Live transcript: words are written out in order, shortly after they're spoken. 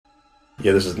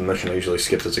Yeah, this is the mission I usually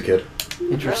skipped as a kid.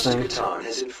 Interesting. Master Catan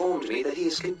has informed me that he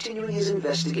is continuing his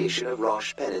investigation of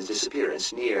Rosh Pennon's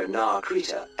disappearance near Nar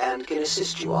Krita and can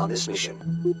assist you on this mission.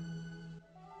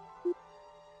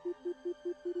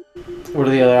 What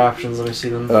are the other options? Let me see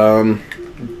them.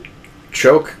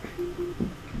 Choke,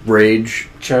 Rage,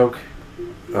 Choke.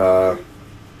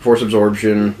 Force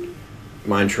Absorption,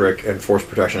 Mind Trick, and Force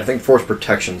Protection. I think Force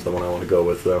Protection's the one I want to go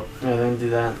with, though. Yeah, then do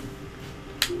that.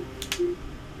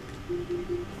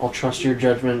 I'll trust your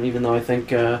judgment, even though I think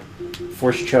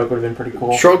Force Choke would have been pretty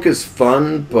cool. Choke is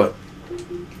fun, but...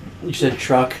 You said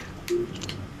truck.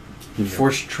 Yeah.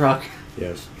 Force Truck.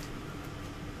 Yes.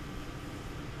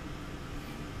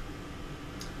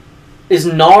 Is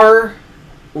Nar,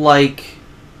 like...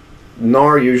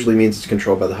 Nar usually means it's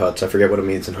controlled by the Hutts. I forget what it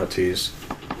means in Huttese,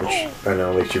 which I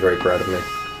know makes you very proud of me.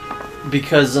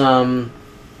 Because I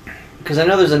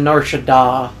know there's a Nar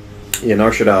Shaddaa. Yeah,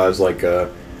 Nar Shaddaa is like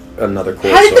another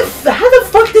core How sword. how the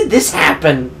fuck did this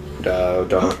happen? Don't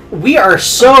know. We are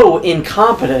so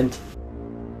incompetent.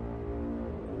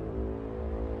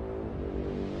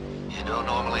 You know,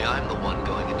 normally I'm the one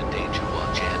going into danger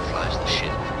while Jan flies the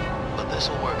ship. But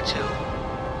this'll work too.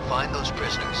 Find those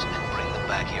prisoners and bring them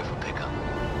back here for pickup.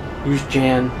 Who's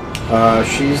Jan?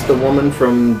 She's the woman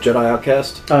from Jedi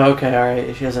Outcast. Oh, okay,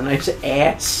 alright. She has a nice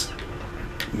ass.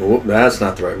 Whoop, that's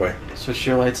not the right way. Switch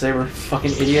your lightsaber,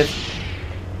 fucking idiot.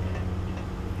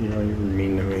 You know, you're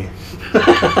mean to me.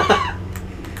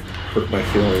 Hurt my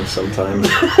feelings sometimes.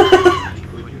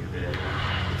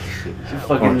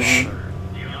 Fucking...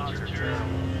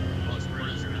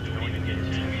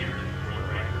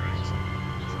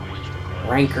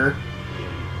 Rancor.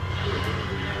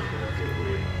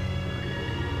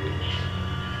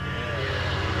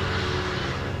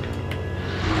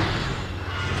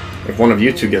 If one of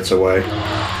you two gets away,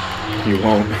 you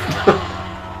won't.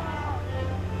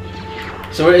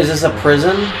 So is this a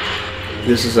prison?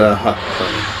 This is a hut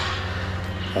thing.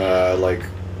 Like,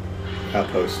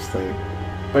 outpost thing.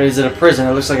 But is it a prison?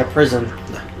 It looks like a prison.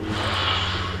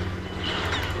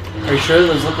 Are you sure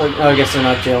those look like... Oh, I guess they're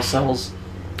not jail cells.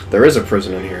 There is a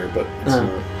prison in here, but it's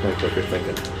not like what you're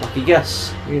thinking. Lucky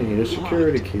guess. You need a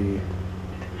security key.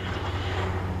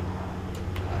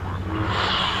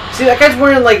 See, that guy's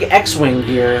wearing, like, X-Wing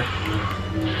gear.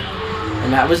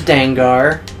 And that was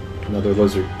Dangar. Another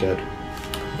lizard dead.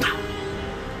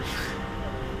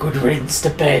 Good riddance to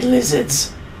bad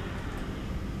lizards.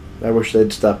 I wish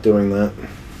they'd stop doing that.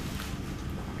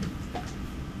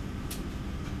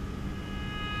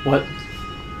 What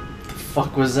the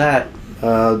fuck was that?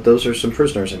 Those are some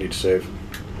prisoners I need to save.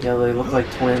 Yeah, they look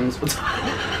like twins. Not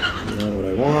what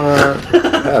I want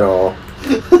at all.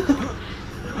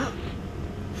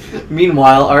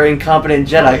 Meanwhile, our incompetent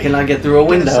Jedi cannot get through a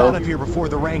Get us out window. of here before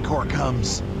the Rancor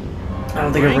comes. I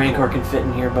don't think a Rancor can fit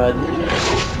in here, bud.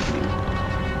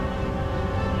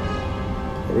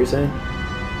 What were you saying?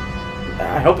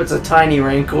 I hope it's a tiny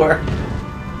Rancor.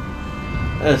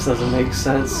 This doesn't make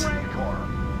sense.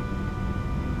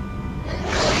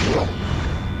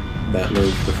 That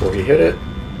moved before he hit it.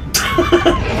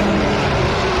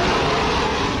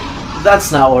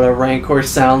 That's not what a Rancor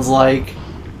sounds like.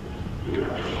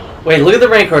 Wait, look at the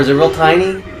Rancor. Is it real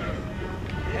tiny?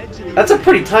 That's a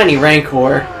pretty tiny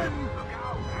Rancor.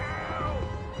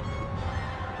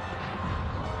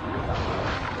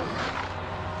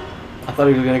 I thought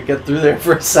he was gonna get through there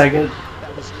for a second.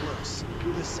 That was close.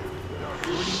 Listen, there are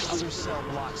 40 other cell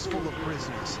blocks full of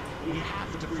prisoners. We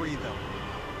have to free them.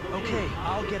 Okay,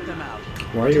 I'll get them out.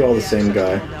 Why are you all the same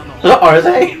guy? Are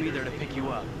they? I'll be there to pick you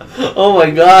up. Oh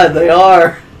my god, they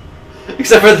are.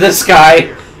 Except for this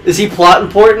guy. Is he plot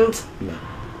important? No.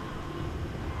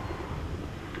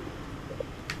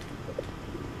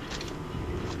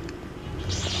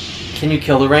 Can you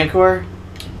kill the Rancor?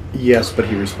 Yes, but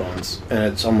he respawns, and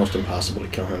it's almost impossible to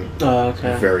kill him. Oh,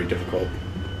 okay. Very difficult.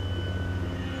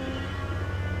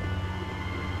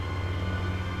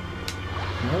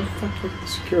 How the fuck do I get the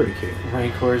security key?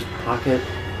 Rancor's pocket.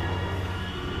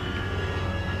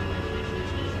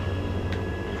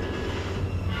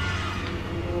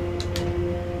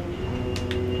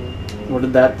 What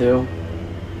did that do?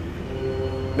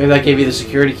 Maybe that gave you the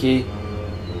security key.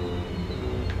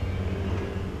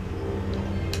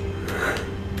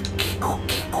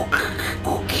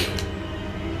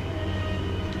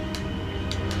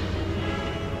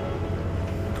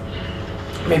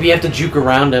 Maybe you have to juke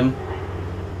around him.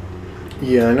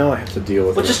 Yeah, I know I have to deal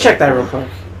with Well, it. just check that real quick.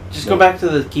 Just go back to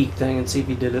the key thing and see if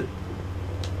he did it.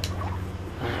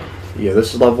 Yeah,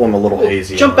 this level I'm a little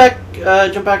hazy. Jump on.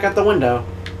 back out the window.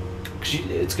 'Cause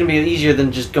it's gonna be easier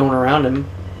than just going around him.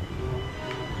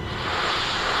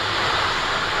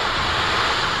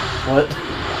 What?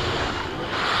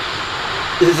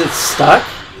 Is it stuck?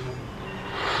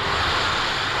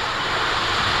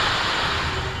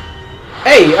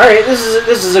 Hey, alright,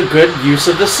 this is a good use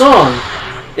of the song.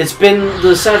 The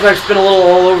soundtrack's been a little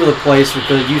all over the place with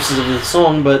the uses of the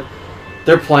song, but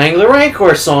they're playing the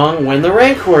Rancor song when the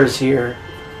Rancor is here.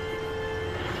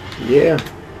 Yeah.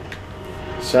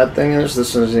 Sad thing is,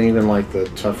 this isn't even like the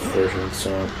tough version of the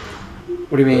song.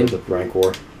 What do you mean? The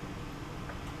Rancor.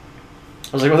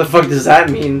 I was like, what the fuck does that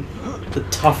mean? The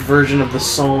tough version of the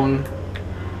song.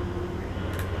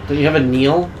 Don't you have a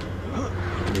kneel?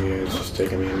 Yeah, it's just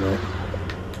taking me a minute.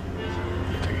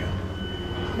 There we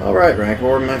go. Alright,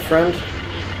 Rancor, my friend.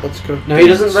 Let's go. No, he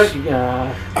doesn't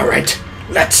recognize. Alright,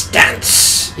 let's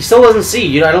dance! He still doesn't see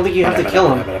you. I don't think you have to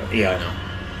kill him. Yeah, I know.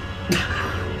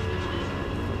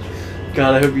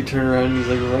 God, I hope you turn around and he's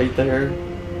like right there.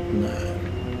 Nah.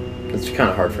 It's kind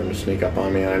of hard for him to sneak up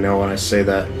on me, and I know when I say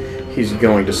that, he's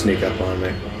going to sneak up on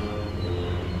me.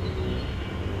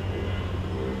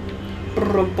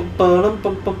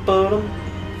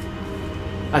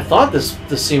 I thought this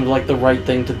seemed like the right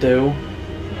thing to do.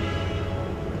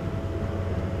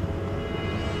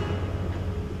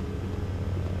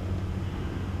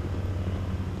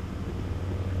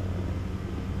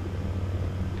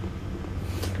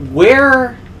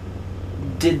 Where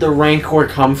did the Rancor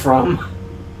come from?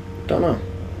 Don't know.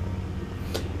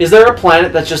 Is there a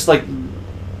planet that's just like...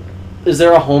 Is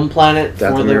there a home planet for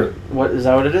Dathomir. the... What, is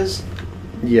that what it is?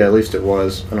 Yeah, at least it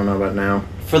was. I don't know about now.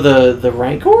 For the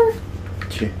Rancor?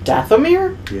 Gee.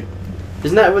 Dathomir? Yeah.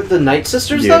 Isn't that with the Night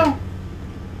Sisters, Yeah. though?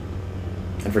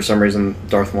 And for some reason,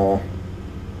 Darth Maul.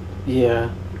 Yeah.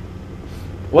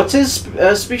 What's his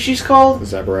species called?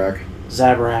 Zabarak.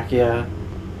 Zabarak, yeah.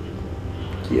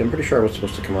 Yeah, I'm pretty sure I was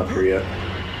supposed to come up here yet.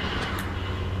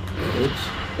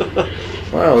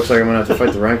 Oops. Well, looks like I'm gonna have to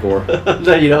fight the Rancor.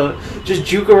 No, you don't. Just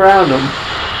juke around him.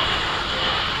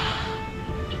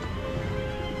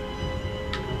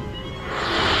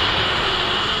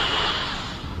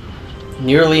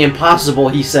 Nearly impossible,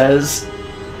 he says.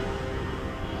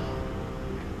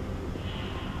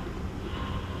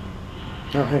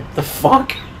 Oh, hey. The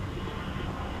fuck?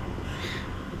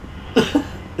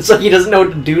 It's like he doesn't know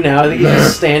what to do now. I think he's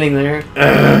just standing there.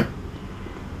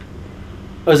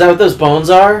 Oh, is that what those bones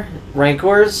are?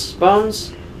 Rancor's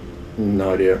bones?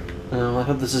 No idea. Oh, I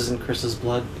hope this isn't Chris's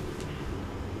blood.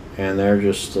 And they're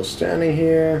just still standing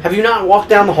here. Have you not walked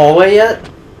down the hallway yet?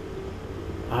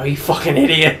 Oh, you fucking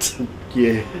idiot.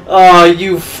 Yeah. Oh,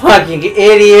 you fucking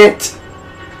idiot.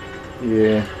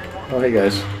 Yeah. Oh, hey,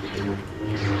 guys.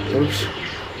 Oops.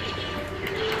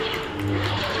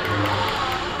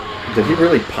 Did he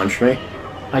really punch me?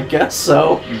 I guess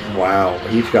so. Wow,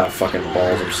 he's got fucking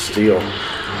balls of steel.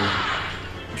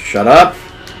 Shut up!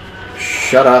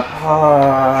 Shut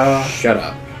up! Shut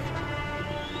up!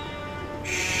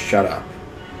 Shut up!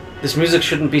 This music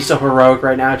shouldn't be so heroic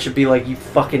right now. It should be like, you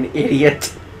fucking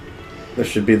idiot. This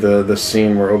should be the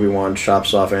scene where Obi-Wan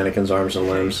chops off Anakin's arms and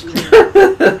limbs.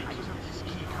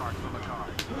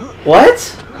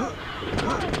 What?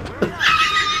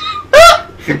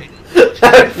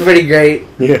 That's pretty great.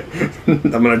 Yeah. I'm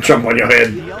gonna jump on your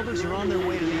head. The elders are on their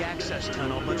way to the access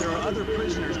tunnel, but there are other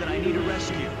prisoners that I need to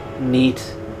rescue. Neat.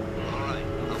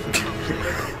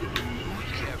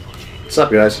 What's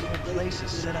up, guys? The place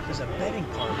is set up as a betting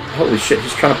party. Holy shit,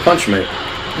 he's trying to punch me.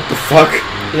 What the fuck?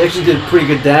 He actually did pretty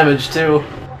good damage, too.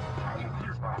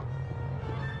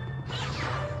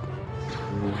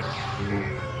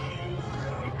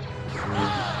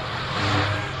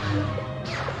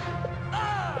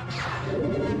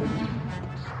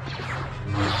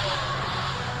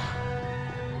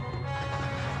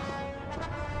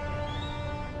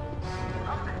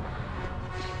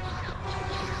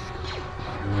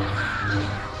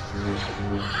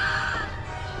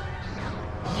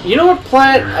 You know what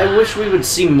planet I wish we would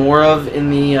see more of in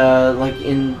the, like,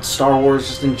 in Star Wars,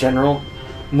 just in general?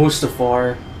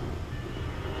 Mustafar.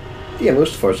 Yeah,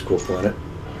 Mustafar's a cool planet.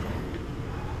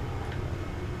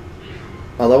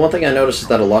 Although one thing I noticed is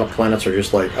that a lot of planets are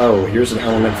just like, oh, here's an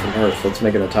element from Earth, let's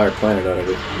make an entire planet out of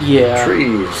it. Yeah.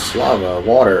 Trees, lava,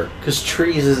 water. Because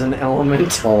trees is an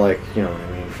element. All like, you know what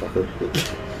I mean,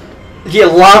 fucker. Yeah,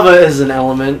 lava is an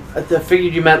element. I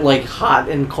figured you meant, like, hot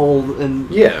and cold and...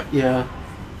 Yeah. Yeah.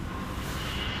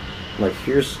 Like,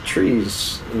 here's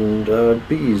trees and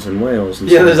bees and whales and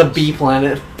Yeah, there's a stuff. bee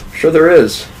planet. Sure there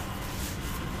is.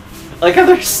 Like how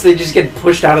they just get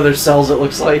pushed out of their cells, it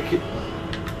looks like.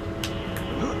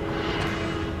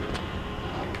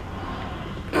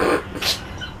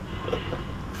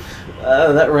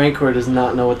 That Rancor does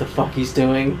not know what the fuck he's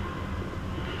doing.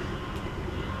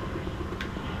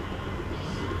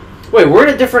 Wait, we're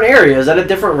in a different area. Is that a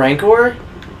different Rancor?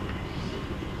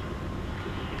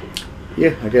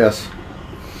 Yeah, I guess.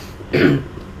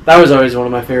 That was always one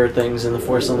of my favorite things in The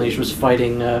Force Unleashed was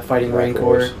fighting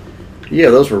Rancor. Yeah,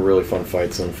 those were really fun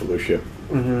fights in Felucia.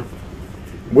 Mm-hmm.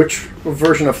 Which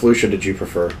version of Felucia did you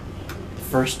prefer? The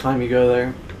first time you go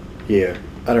there. Yeah,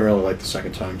 I didn't really like the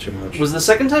second time too much. Was the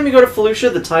second time you go to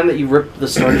Felucia the time that you ripped the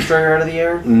Star Destroyer out of the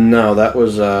air? No, that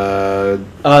was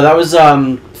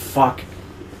fuck.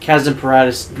 Kazdan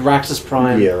Paratus, Raxus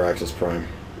Prime. Yeah, Raxus Prime.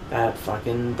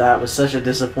 That was such a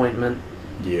disappointment.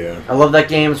 Yeah. I love that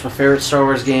game. It's my favorite Star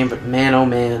Wars game, but man, oh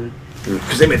man.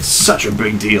 Because they made such a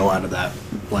big deal out of that.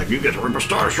 Like, you get to rip a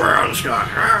Star Destroyer out of the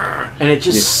sky. And it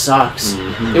just sucks.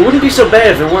 Mm-hmm. It wouldn't be so bad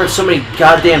if there weren't so many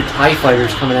goddamn TIE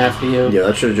fighters coming after you. Yeah,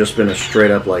 that should have just been a straight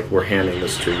up, like, we're handing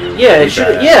this to you. Yeah, it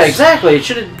should. Yeah, exactly. It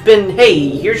should have been, hey,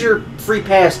 here's your free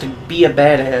pass to be a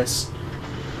badass.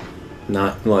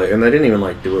 Not, like, and they didn't even,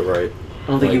 like, do it right. I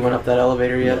don't think you went up that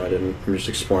elevator yet. No, I didn't. I'm just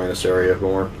exploring this area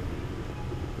more.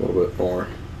 A little bit more.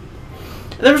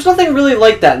 There was nothing really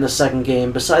like that in the second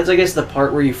game, besides, I guess, the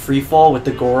part where you free fall with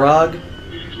the Gorog.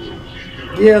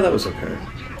 Yeah, that was okay.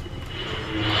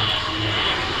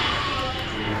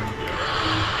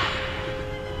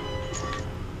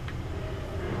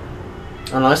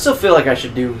 I don't know, I still feel like I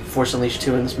should do Force Unleashed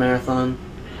 2 in this marathon.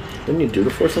 Didn't you do the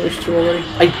Force Unleashed 2 already?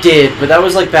 I did, but that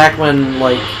was like back when,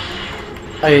 like,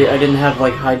 I didn't have,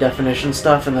 like, high definition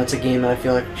stuff, and that's a game that I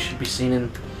feel like should be seen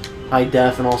in high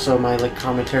def, and also my, like,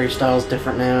 commentary style is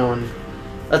different now, and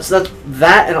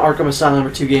that and Arkham Asylum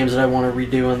are two games that I want to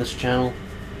redo on this channel.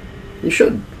 You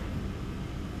should.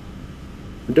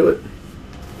 Do it.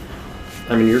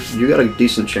 I mean, you got a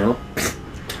decent channel.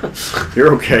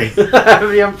 You're okay.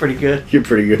 Yeah, I'm pretty good. You're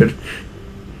pretty good.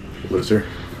 Loser.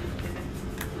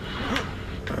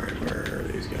 Alright, where are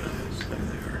these guys? There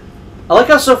they are. I like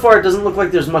how so far it doesn't look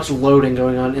like there's much loading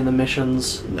going on in the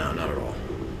missions. No, not at all.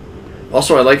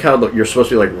 Also, I like how you're supposed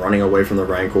to be, like, running away from the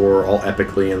Rancor all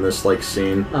epically in this, like,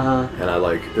 scene. Uh-huh. And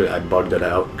I bugged it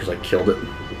out because I killed it.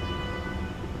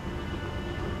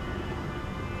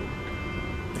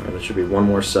 Alright, there should be one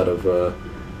more set of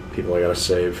people I gotta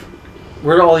save.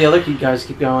 Where do all the other guys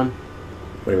keep going?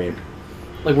 What do you mean?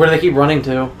 Like, where do they keep running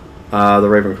to? The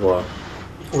Ravenclaw.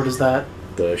 What is that?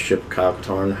 The ship Kyle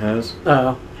Katarn has.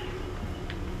 Oh.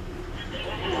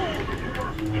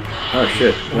 Oh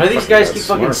shit. Why do these guys keep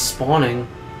fucking spawning?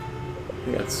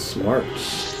 They got smart.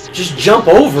 Just jump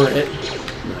over it.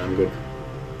 Nah, I'm good.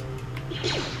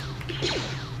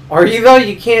 Are you though?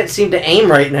 You can't seem to aim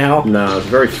right now. No, it's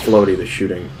very floaty, the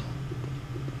shooting.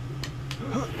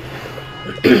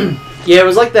 Yeah, it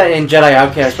was like that in Jedi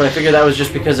Outcast, but I figured that was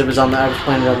just because it was I was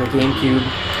playing it on the GameCube,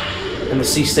 and the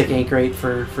C-stick ain't great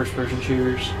for first-person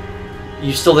shooters.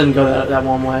 You still didn't go that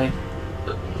one way.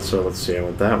 So let's see, I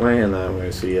went that way and that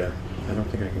way, so yeah. I don't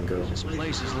think I can go This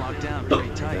place is locked down pretty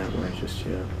tight. that way just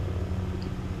yet.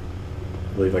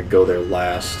 I believe I go there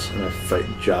last and I fight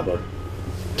Jabba.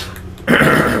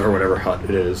 Or whatever hut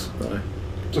it is.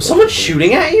 Was someone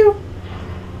shooting at you?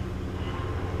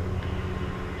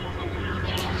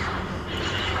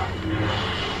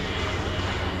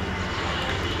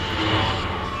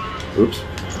 Oops.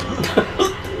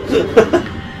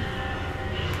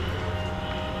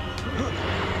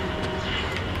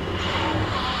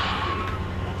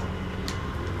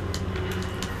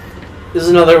 This is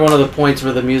another one of the points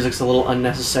where the music's a little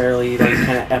unnecessarily, like,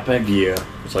 kind of epic. Yeah.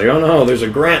 It's like, oh no, there's a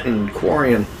Grant and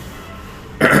Quarian.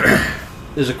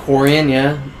 There's a Quarian,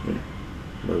 yeah.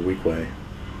 But a weak way.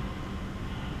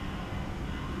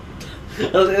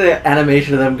 The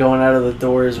animation of them going out of the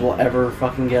doors will ever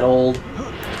fucking get old.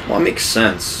 Well, it makes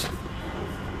sense.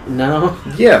 No?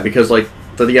 Yeah, because, like,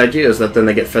 the idea is that then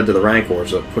they get fed to the Rancor,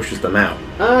 so it pushes them out.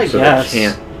 I so guess. they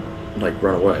can't, like,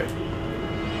 run away.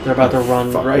 They're about to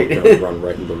run Fuck, right. We're gonna run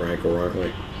right into the Rancor, aren't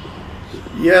we?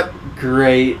 Yep.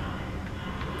 Great.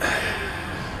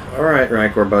 Alright,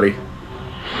 Rancor buddy.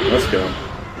 Let's go.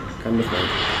 Come with me.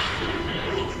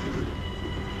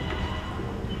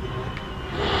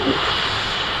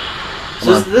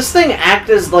 So does this thing act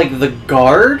as, like, the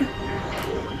guard?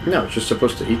 No, it's just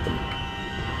supposed to eat them.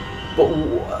 But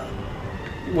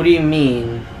what do you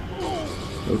mean?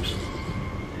 Oops.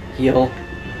 Heal.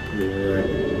 You're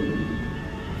right.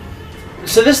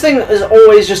 So this thing is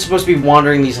always just supposed to be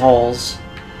wandering these halls.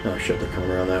 Oh shit, they're coming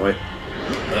around that way.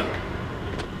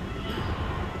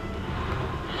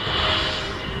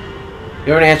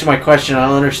 You haven't answered my question. I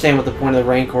don't understand what the point of the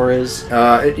Rancor is.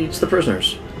 It eats the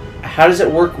prisoners. How does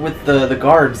it work with the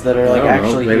guards that are, like,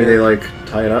 actually Maybe here? they, like,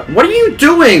 tie it up. What are you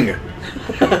doing?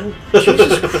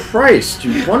 Jesus Christ,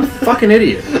 you one fucking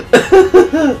idiot.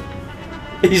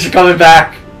 He's coming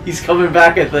back. He's coming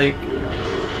back, I think.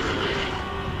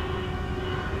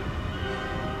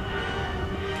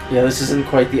 Yeah, this isn't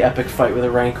quite the epic fight with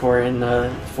a Rancor in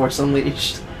Force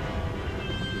Unleashed.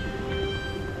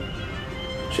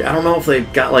 Gee, I don't know if they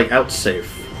got, like, out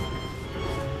safe.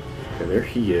 Okay, there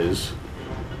he is.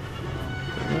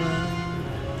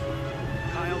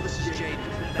 Kyle, this is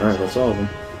Jaden. Alright, that's all of them.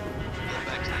 Get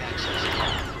back to the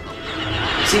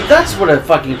access. See, that's what a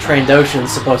fucking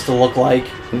Trandoshan's supposed to look like.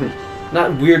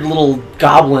 Not weird little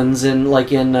goblins in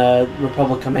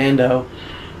Republic Commando.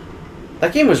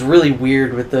 That game was really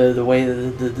weird with the way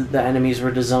the enemies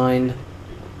were designed.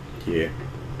 Yeah.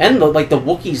 And the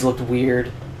Wookiees looked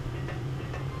weird.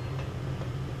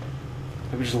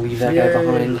 I would just leave that guy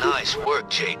behind. Nice work,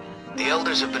 Jaden. The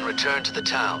elders have been returned to the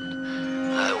town.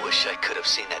 I wish I could have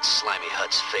seen that slimy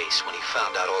Hutt's face when he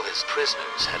found out all his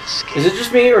prisoners had escaped. Is it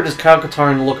just me, or does Kyle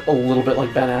Katarn look a little bit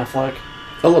like Ben Affleck?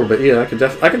 A little bit, yeah. I could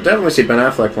definitely see Ben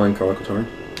Affleck playing Kyle Katarn.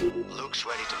 Luke's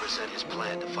ready to present his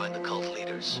plan to find the cult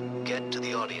leaders. Get to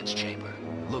the audience chamber.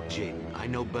 Look, Jaden, I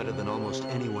know better than almost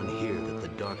anyone here that the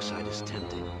dark side is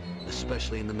tempting,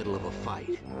 especially in the middle of a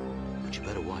fight. But you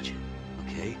better watch it,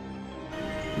 okay?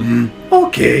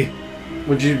 Okay.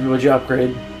 Would you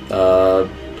upgrade?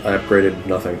 I upgraded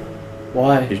nothing.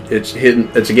 Why? It's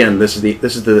hidden. It's again. This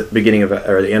is the beginning of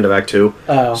or the end of Act 2.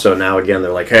 Oh. So now again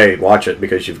they're like, hey, watch it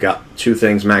because you've got 2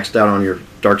 things maxed out on your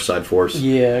dark side force.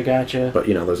 Yeah, gotcha. But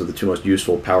you know those are the 2 most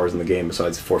useful powers in the game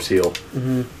besides force heal.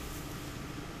 Mm-hmm.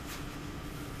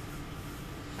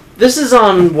 This is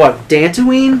on what,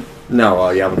 Dantooine? No,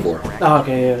 Yavin 4. Oh,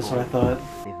 okay, yeah, that's what I thought.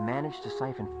 They've managed to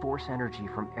siphon force energy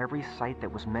from every site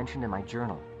that was mentioned in my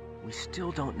journal. We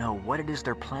still don't know what it is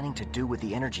they're planning to do with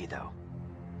the energy, though.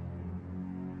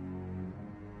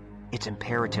 It's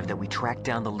imperative that we track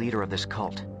down the leader of this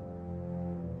cult.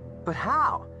 But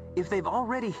how? If they've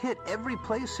already hit every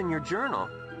place in your journal.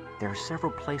 There are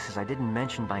several places I didn't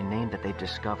mention by name that they've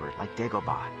discovered, like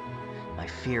Dagobah. My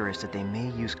fear is that they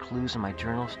may use clues in my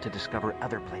journals to discover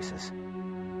other places.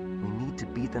 We need to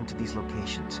beat them to these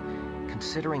locations.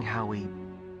 Considering how we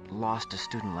lost a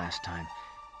student last time,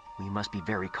 we must be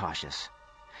very cautious.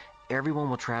 Everyone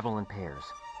will travel in pairs.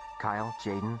 Kyle,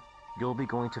 Jaden, you'll be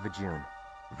going to Vajun.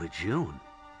 Vajun?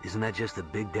 Isn't that just a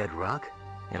big dead rock?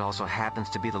 It also happens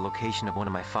to be the location of one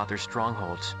of my father's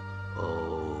strongholds.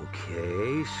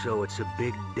 Okay, so it's a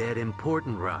big dead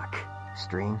important rock.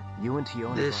 Streen, you and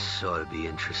Tiona... This ought to be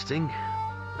interesting.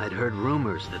 I'd heard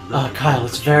rumors that... Kyle,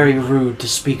 it's very rude to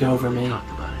speak over me. Talked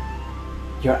about it.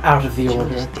 You're out of the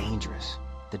order. It's dangerous.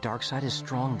 The dark side is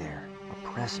strong there.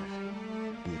 Oppressive.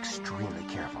 Be extremely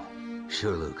careful.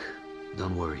 Sure, Luke.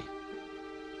 Don't worry.